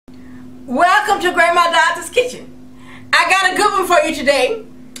Welcome to Grandma Doctor's Kitchen. I got a good one for you today.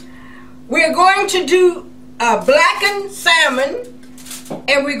 We're going to do a blackened salmon,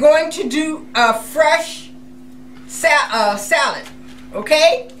 and we're going to do a fresh salad.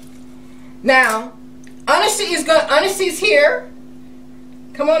 Okay? Now, Honesty's here.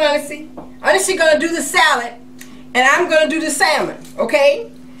 Come on, Honesty. Honesty's gonna do the salad, and I'm gonna do the salmon.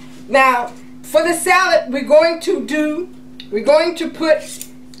 Okay? Now, for the salad,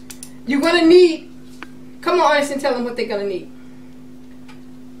 you're gonna need, come on, Honesty, and tell them what they're gonna need.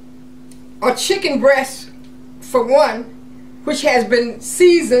 A chicken breast for one, which has been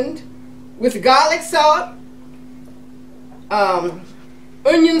seasoned with garlic salt,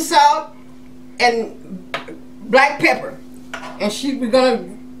 onion salt, and black pepper. And we're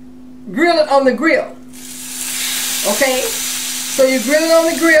gonna grill it on the grill. Okay? So you grill it on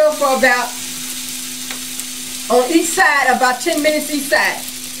the grill for on each side, about 10 minutes each side.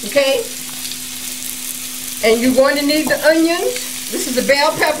 Okay? And you're going to need the onions. This is the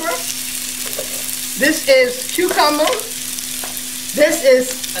bell pepper. This is cucumber. This is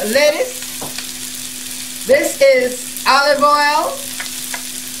lettuce. This is olive oil.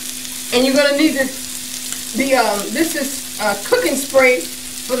 And you're going to need this is cooking spray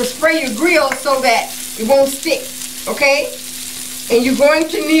for to spray your grill so that it won't stick. Okay? And you're going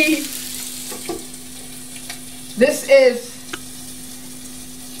to need, this is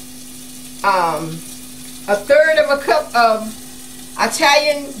a third of a cup of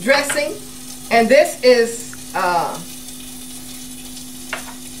Italian dressing, and this is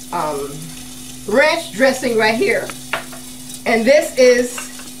ranch dressing right here, and this is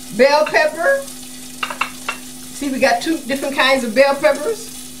bell pepper. See, we got two different kinds of bell peppers,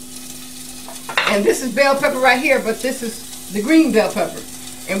 and this is bell pepper right here, but this is the green bell pepper,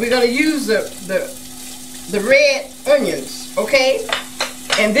 and we're going to use the red onions. Okay?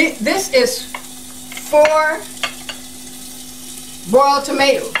 And this is 4 boiled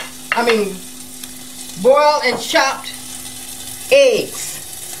tomatoes. Boiled and chopped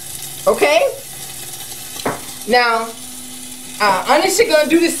eggs. Okay? Now, Anisha's gonna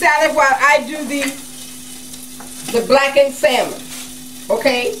do the salad while I do the blackened salmon.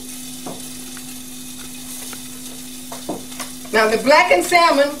 Okay? Now, the blackened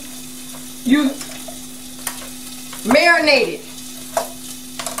salmon, you marinate it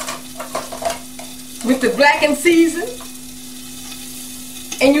with the blackened season,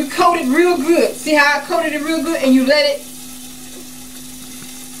 and you coat it real good. See how I coated it real good? And you let it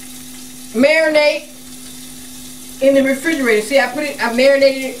marinate in the refrigerator. See, I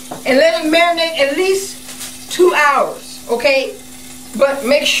marinated it, and let it marinate at least 2 hours. Okay? But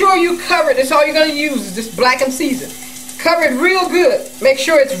make sure you cover it. That's all you're going to use is this blackened season. Cover it real good. Make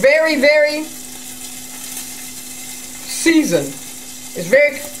sure it's very, very seasoned.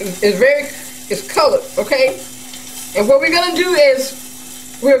 It's colored, okay? And what we're gonna do is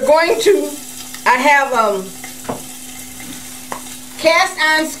I have cast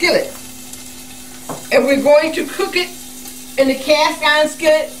iron skillet, and we're going to cook it in the cast iron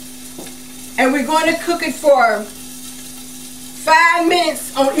skillet, and we're going to cook it for 5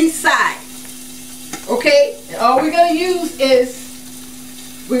 minutes on each side. Okay? And all we're going to use is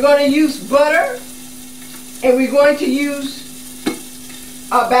butter, and we're going to use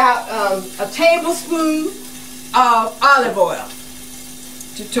about a tablespoon of olive oil.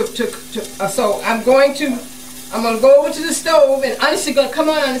 So I'm going to go over to the stove, and Honesty's going to come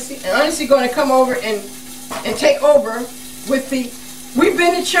on, Honesty, and Honesty's going to come over and take over with we've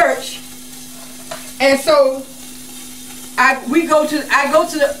been to church, and so I go to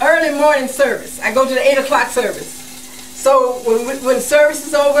the early morning service. I go to the 8 o'clock service. So when service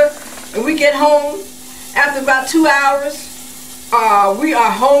is over and we get home after about 2 hours, we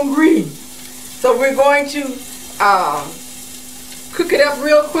are hungry. So we're going to cook it up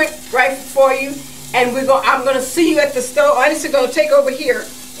real quick right for you, and I'm going to see you at the stove. Honesty's going to take over here,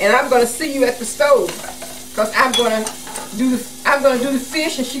 and I'm going to see you at the stove, because I'm going to do the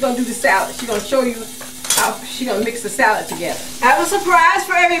fish, and she's going to do the salad. She's going to show you how she's going to mix the salad together. I have a surprise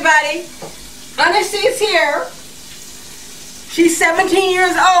for everybody. Honesty is here. She's 17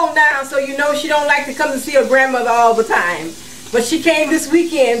 years old now, so you know she don't like to come to see her grandmother all the time. But she came this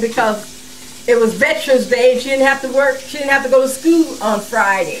weekend because it was Veterans Day. She didn't have to work. She didn't have to go to school on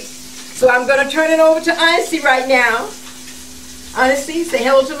Friday. So I'm going to turn it over to Honesty right now. Honesty, say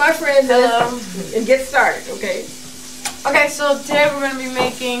hello to my friends. Hello. And get started, okay? Okay, so today we're going to be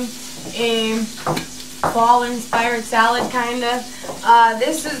making a fall-inspired salad, kind of.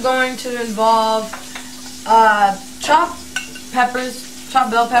 This is going to involve chopped peppers,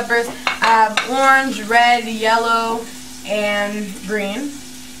 chopped bell peppers. I have orange, red, yellow, and green.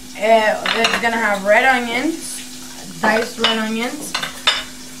 It's gonna have red onions, diced red onions,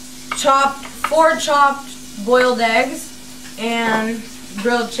 4 chopped boiled eggs, and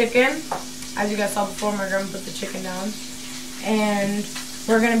grilled chicken. As you guys saw before, we're gonna put the chicken down, and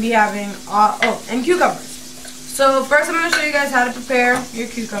we're gonna be having and cucumbers. So first, I'm gonna show you guys how to prepare your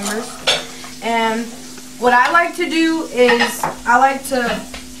cucumbers. And what I like to do is I like to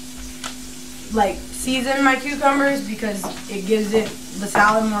season my cucumbers because it gives the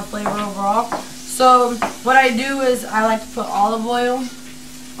salad more flavor overall. So what I do is I like to put olive oil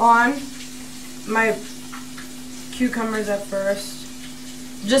on my cucumbers at first,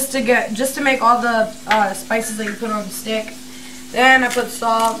 just to make all the spices that you put on the stick. Then I put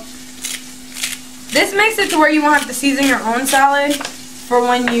salt. This makes it to where you won't have to season your own salad for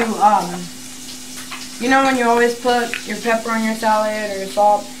when you when you always put your pepper on your salad or your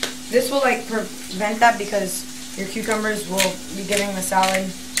salt. This will prevent that because your cucumbers will be getting the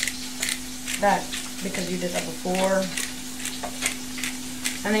salad because you did that before.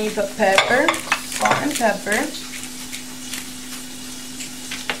 And then you put pepper, salt and pepper.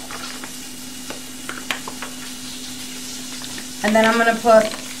 And then I'm going to put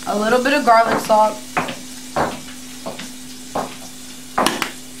a little bit of garlic salt.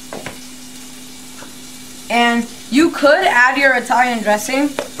 And you could add your Italian dressing,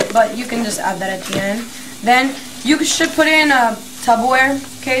 but you can just add that at the end. Then you should put it in a Tupperware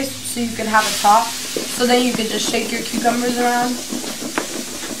case so you can have a top. So then you can just shake your cucumbers around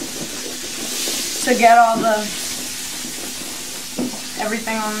to get all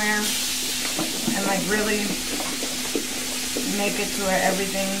everything on there, and really make it to where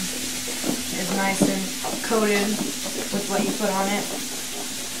everything is nice and coated with what you put on it.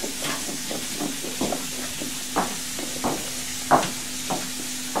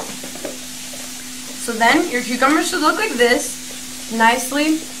 So then your cucumbers should look like this,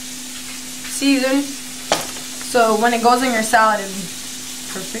 nicely seasoned. So when it goes in your salad, it'll be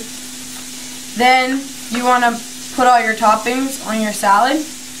perfect. Then you want to put all your toppings on your salad.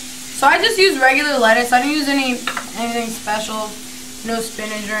 So I just use regular lettuce. I don't use anything special, no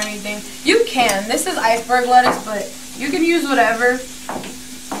spinach or anything. You can. This is iceberg lettuce, but you can use whatever.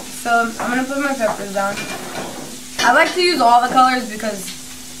 So I'm going to put my peppers down. I like to use all the colors because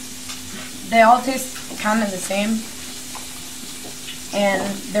they all taste kind of the same. And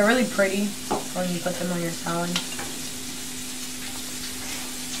they're really pretty when you put them on your salad.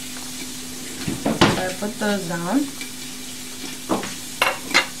 So I put those down.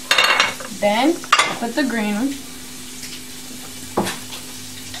 Then I put the green one.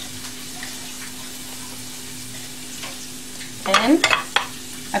 And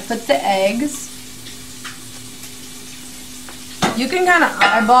I put the eggs. You can kind of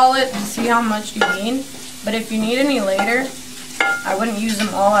eyeball it to see how much you need, but if you need any later, I wouldn't use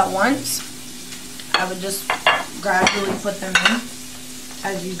them all at once. I would just gradually put them in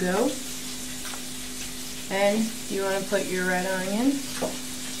as you go. And you want to put your red onion.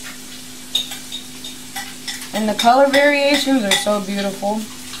 And the color variations are so beautiful.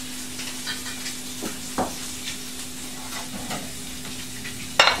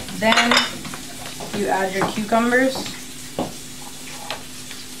 Then you add your cucumbers.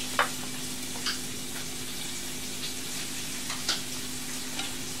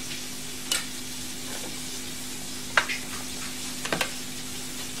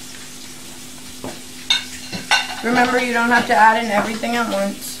 Remember, you don't have to add in everything at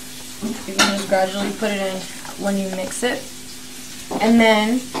once. You can just gradually put it in when you mix it. And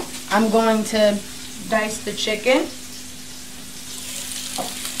then I'm going to dice the chicken.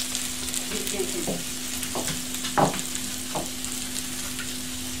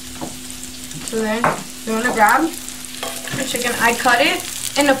 So then you want to grab the chicken. I cut it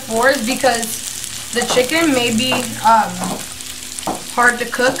into 4s because the chicken may be hard to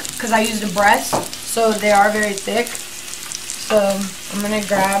cook because I used a breast, so they are very thick. So I'm going to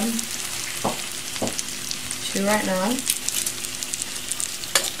grab 2 right now.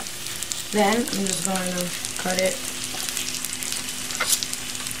 Then I'm just going to cut it.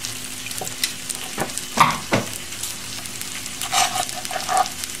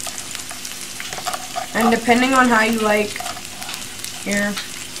 And depending on how you like your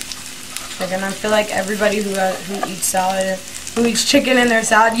chicken, I feel like everybody who eats salad, who eats chicken in their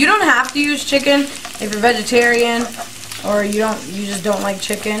salad, you don't have to use chicken if you're vegetarian or you just don't like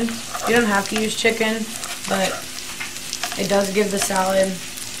chicken. You don't have to use chicken, but it does give the salad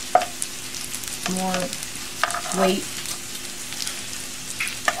more weight.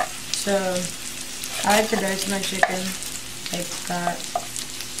 So I like to dice my chicken like that.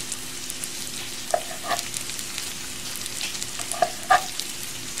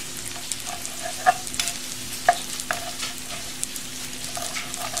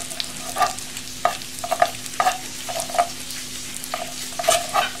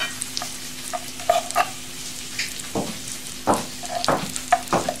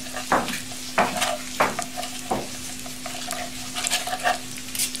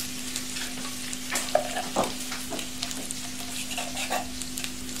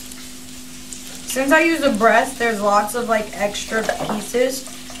 since I use a breast, there's lots of like extra pieces.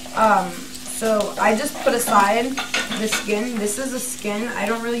 So I just put aside the skin. This is the skin. I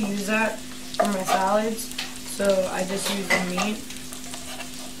don't really use that for my salads, so I just use the meat.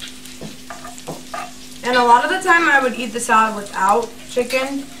 And a lot of the time I would eat the salad without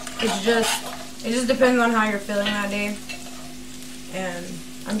chicken. It just depends on how you're feeling that day. And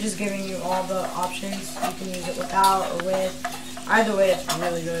I'm just giving you all the options. You can use it without or with. Either way, it's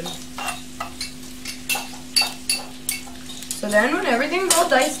really good. So then when everything's all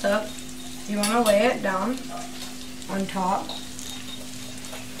diced up, you want to lay it down on top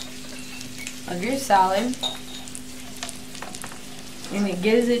of your salad. And it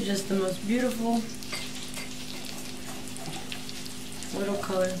gives it just the most beautiful little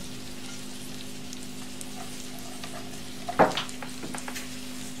color.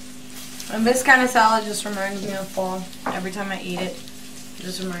 And this kind of salad just reminds me of fall. Every time I eat it, it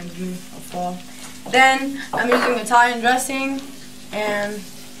just reminds me of fall. Then I'm using Italian dressing, and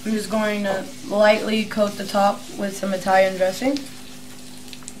I'm just going to lightly coat the top with some Italian dressing.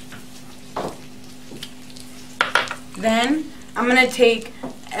 Then I'm going to take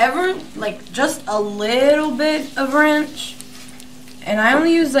just a little bit of ranch. And I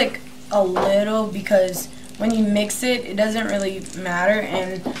only use like a little because when you mix it, it doesn't really matter.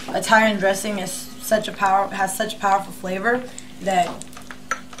 And Italian dressing has such a powerful flavor that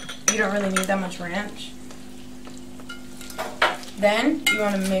you don't really need that much ranch. Then you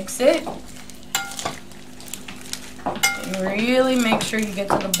want to mix it and really make sure you get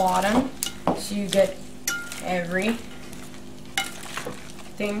to the bottom so you get everything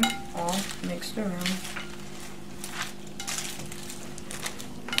all mixed around.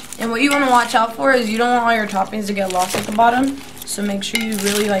 And what you want to watch out for is you don't want all your toppings to get lost at the bottom. So make sure you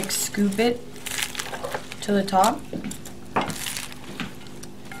really like scoop it to the top.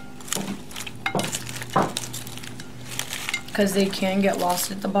 Because they can get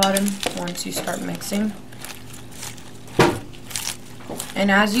lost at the bottom once you start mixing. And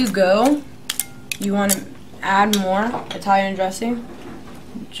as you go, you want to add more Italian dressing.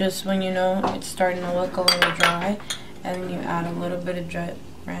 Just when you know it's starting to look a little dry. And then you add a little bit of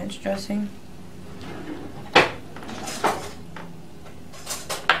ranch dressing.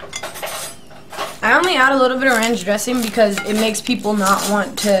 I only add a little bit of ranch dressing because it makes people not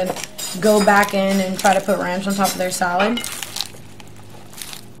want to go back in and try to put ranch on top of their salad,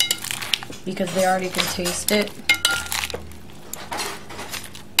 because they already can taste it.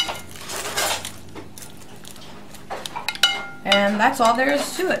 And that's all there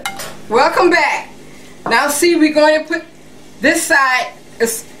is to it. Welcome back. Now see, we're going to put this side,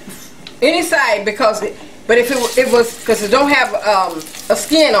 any side, because because it don't have a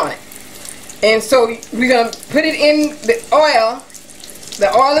skin on it. And so we're going to put it in the oil. The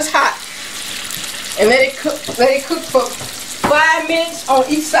oil is hot. And let it cook for 5 minutes on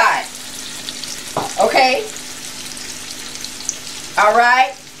each side. Okay?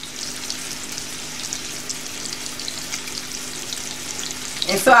 Alright?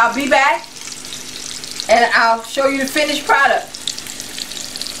 And so I'll be back and I'll show you the finished product.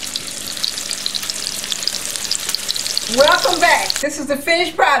 Welcome back. This is the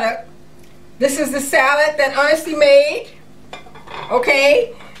finished product. This is the salad that Honesty made.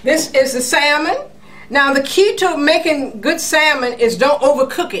 Okay? This is the salmon. Now the key to making good salmon is don't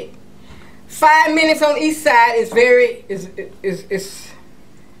overcook it. 5 minutes on each side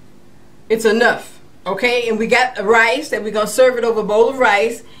it's enough. Okay, and we got the rice that we're gonna serve it over a bowl of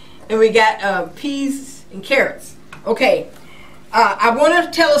rice, and we got peas and carrots. Okay, I want to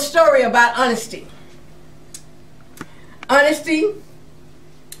tell a story about Honesty. Honesty,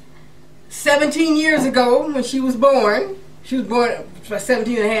 17 years ago when she was born about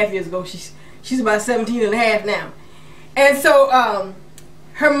 17 and a half years ago. She's about 17 and a half now, and so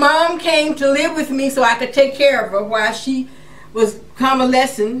her mom came to live with me so I could take care of her while she was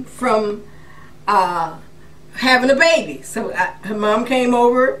convalescing from having a baby. So her mom came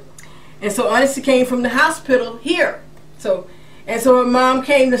over, and so Honesty came from the hospital here. So her mom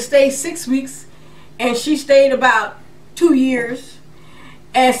came to stay 6 weeks, and she stayed about 2 years.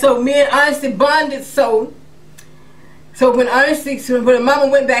 And so me and Honesty bonded so when her mama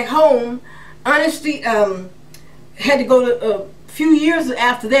went back home, Honesty had to go to a few years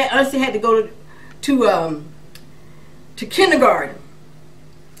after that. Honesty had to go to kindergarten,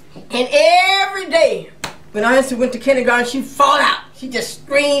 and every day when Honesty went to kindergarten, she'd fall out. She just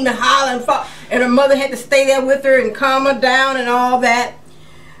screamed and hollered and fall, and her mother had to stay there with her and calm her down and all that.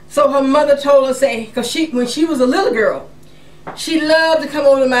 So her mother told her, because when she was a little girl, she loved to come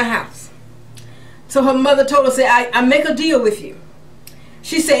over to my house. So her mother told her, I make a deal with you.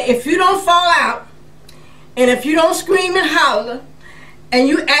 She said, if you don't fall out And if you don't scream and holler, and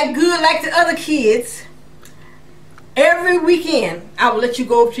you act good like the other kids, every weekend I will let you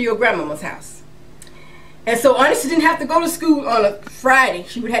go up to your grandmama's house. And so Ernest didn't have to go to school on a Friday.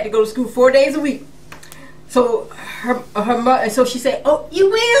 She would have to go to school 4 days a week. So her mother, and so she said, "Oh, you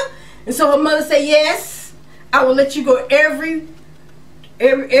will?" And so her mother said, "Yes, I will let you go every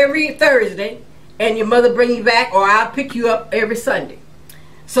Thursday, and your mother bring you back, or I'll pick you up every Sunday."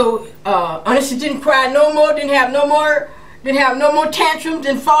 So Ernest didn't cry no more, didn't have no more tantrums,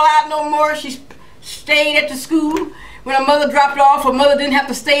 didn't fall out no more. She stayed at the school. When her mother dropped her off, her mother didn't have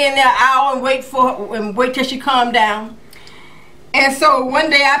to stay in there an hour and wait till she calmed down. And so one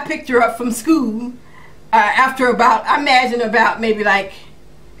day I picked her up from school after about, I imagine about maybe like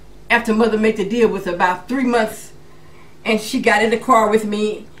after mother made the deal with her about 3 months, and she got in the car with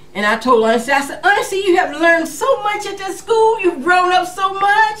me, and I told her, I said, "Honestly, you have learned so much at this school. You've grown up so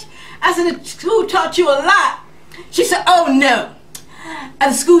much." I said, "The school taught you a lot." She said, "Oh no,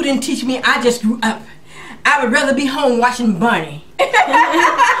 the school didn't teach me. I just grew up. I would rather be home watching Barney."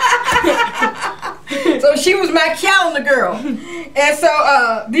 So she was my calendar girl. And so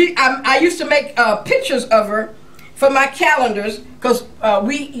I used to make pictures of her for my calendars, because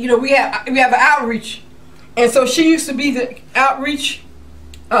we have an outreach, and so she used to be the outreach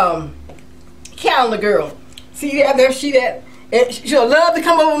calendar girl. See that there, and she'll love to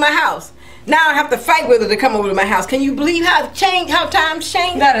come over to my house. Now I have to fight with her to come over to my house. Can you believe how times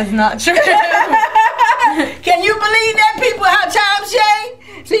change? That is not true. Can you believe that, people, how times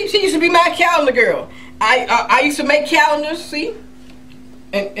change? See, she used to be my calendar girl. I used to make calendars, see?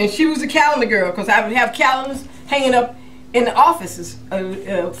 And she was a calendar girl, because I would have calendars hanging up in the offices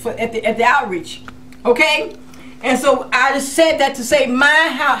at the outreach. Okay? And so I just said that to say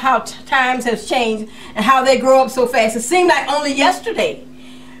how times have changed and how they grow up so fast. It seemed like only yesterday,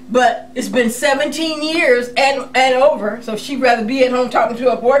 but it's been 17 years and over. So she'd rather be at home talking to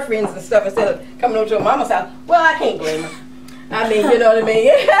her boyfriends and stuff instead of coming over to her mama's house. Well, I can't blame her. I mean, you know what I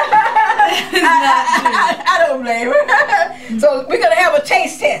mean? I don't blame her. So we're going to have a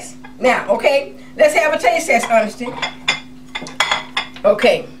taste test now, okay? Let's have a taste test, Ernestine.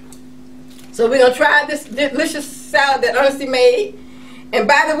 Okay. So we're going to try this delicious salad that Ernestine made. And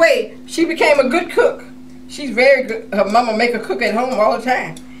by the way, she became a good cook. She's very good. Her mama make her cook at home all the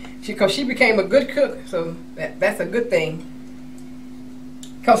time. Because she became a good cook. So that's a good thing.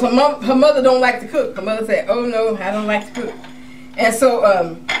 Because her mother don't like to cook. Her mother said, "Oh no, I don't like to cook." And so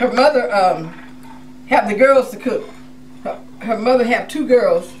her mother have the girls to cook. Her mother have 3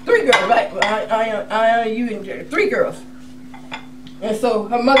 girls, right? You and Jerry, 3 girls. And so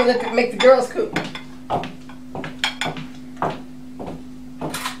her mother let them make the girls cook.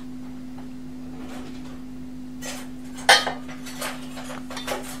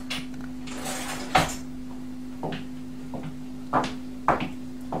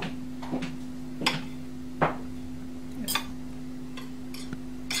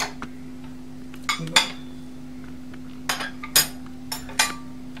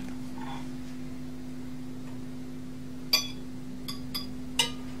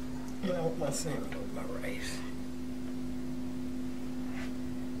 I want my salmon with my rice.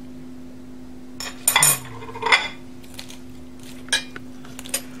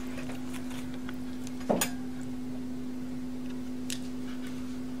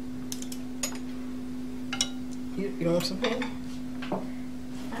 You want some pan?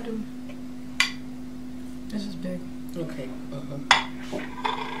 I do. This is big. Okay.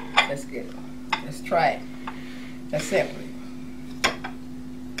 Let's get it. Let's try it. Let's sample it.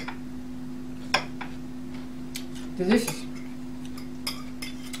 Delicious.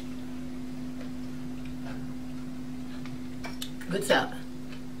 Good salad.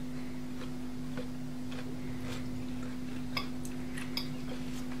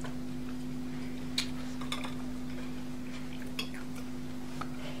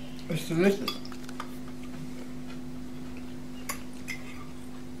 It's delicious.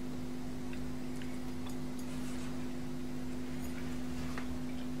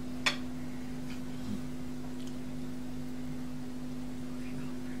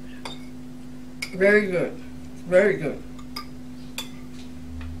 Very good. Very good.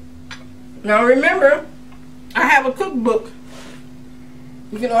 Now remember, I have a cookbook.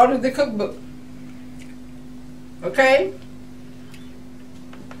 You can order the cookbook. Okay?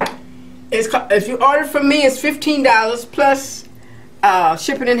 If you order from me, it's $15 plus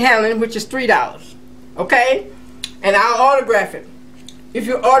shipping and handling, which is $3. Okay? And I'll autograph it. If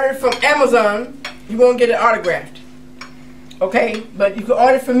you order it from Amazon, you won't get it autographed. Okay? But you can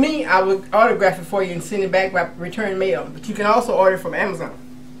order it from me, I will autograph it for you and send it back by return mail. But you can also order from Amazon.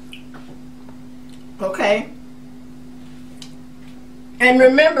 Okay? And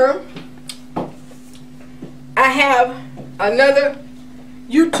remember, I have another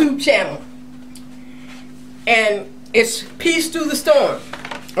YouTube channel. And it's Peace Through the Storm.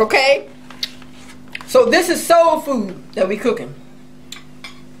 Okay? So this is soul food that we're cooking.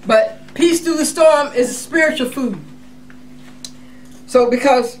 But Peace Through the Storm is spiritual food. So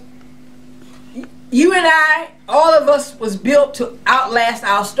because you and I, all of us was built to outlast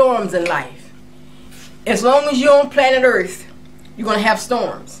our storms in life. As long as you're on planet Earth, you're going to have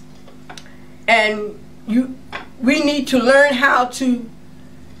storms. And we need to learn how to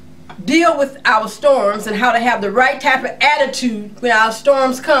deal with our storms and how to have the right type of attitude when our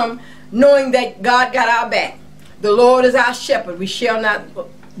storms come, knowing that God got our back. The Lord is our shepherd. We shall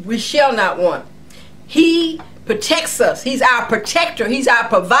not want. He protects us. He's our protector. He's our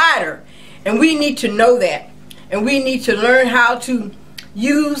provider. And we need to know that. And we need to learn how to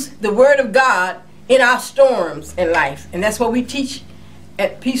use the Word of God in our storms in life. And that's what we teach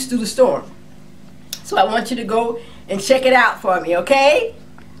at Peace Through the Storm. So I want you to go and check it out for me, okay?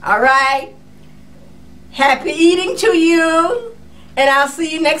 All right? Happy eating to you. And I'll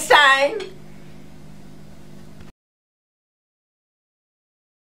see you next time.